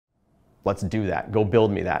let's do that, go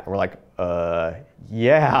build me that. And we're like,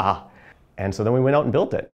 yeah. And so then we went out and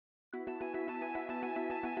built it.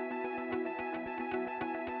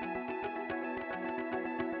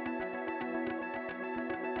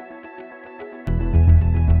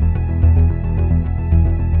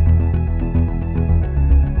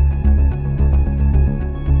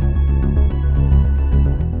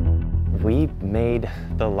 We made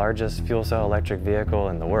the largest fuel cell electric vehicle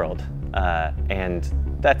in the world, and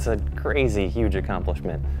that's a crazy huge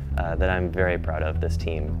accomplishment that I'm very proud of this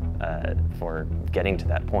team for getting to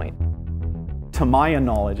that point. To my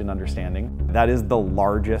knowledge and understanding, that is the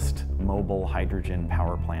largest mobile hydrogen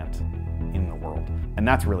power plant in the world, and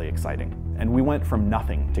that's really exciting. And we went from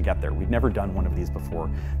nothing to get there. We'd never done one of these before.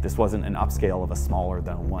 This wasn't an upscale of a smaller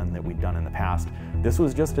than one that we'd done in the past. This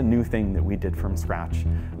was just a new thing that we did from scratch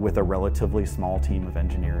with a relatively small team of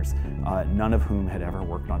engineers, none of whom had ever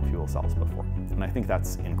worked on fuel cells before. And I think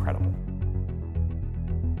that's incredible.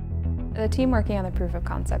 The team working on the proof of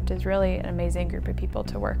concept is really an amazing group of people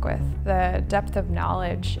to work with. The depth of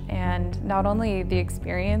knowledge and not only the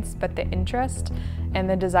experience, but the interest and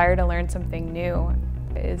the desire to learn something new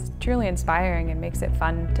is truly inspiring and makes it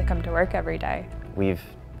fun to come to work every day. We've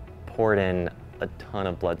poured in a ton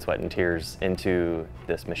of blood, sweat, and tears into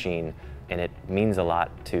this machine, and it means a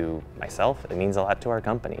lot to myself, it means a lot to our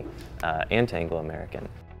company, and to Anglo American.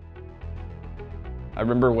 I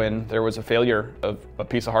remember when there was a failure of a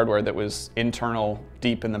piece of hardware that was internal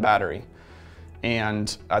deep in the battery.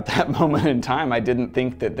 And at that moment in time, I didn't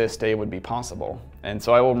think that this day would be possible. And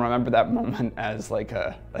so I will remember that moment as like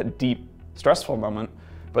a deep, stressful moment,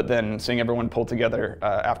 but then seeing everyone pull together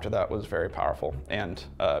after that was very powerful and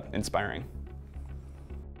inspiring.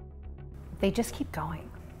 They just keep going,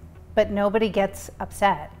 but nobody gets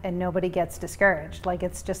upset and nobody gets discouraged. Like,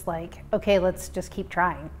 it's just like, okay, let's just keep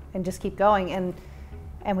trying and just keep going,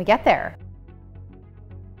 and we get there.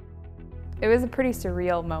 It was a pretty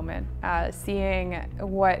surreal moment, seeing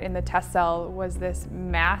what in the test cell was this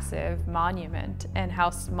massive monument and how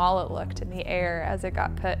small it looked in the air as it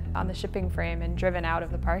got put on the shipping frame and driven out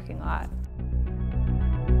of the parking lot.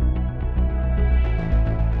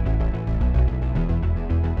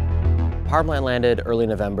 Power plant landed early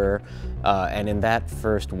November, and in that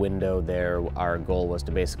first window there, our goal was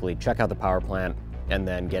to basically check out the power plant and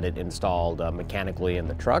then get it installed mechanically in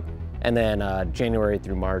the truck. And then January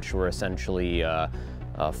through March were essentially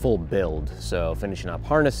full build. So finishing up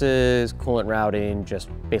harnesses, coolant routing, just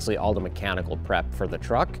basically all the mechanical prep for the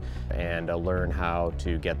truck, and learn how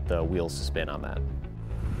to get the wheels to spin on that.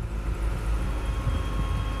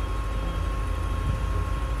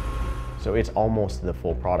 So it's almost the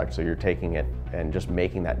full product. So you're taking it and just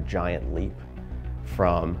making that giant leap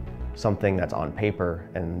from something that's on paper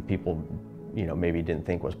and people, maybe didn't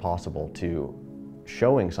think was possible, to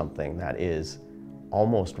showing something that is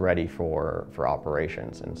almost ready for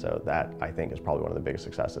operations. And so that, I think, is probably one of the biggest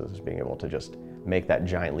successes, is being able to just make that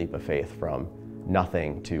giant leap of faith from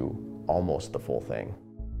nothing to almost the full thing.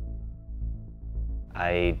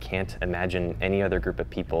 I can't imagine any other group of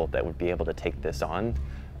people that would be able to take this on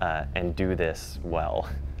and do this well.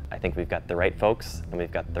 I think we've got the right folks and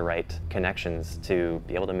we've got the right connections to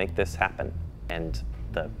be able to make this happen. And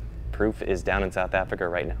the proof is down in South Africa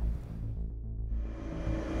right now.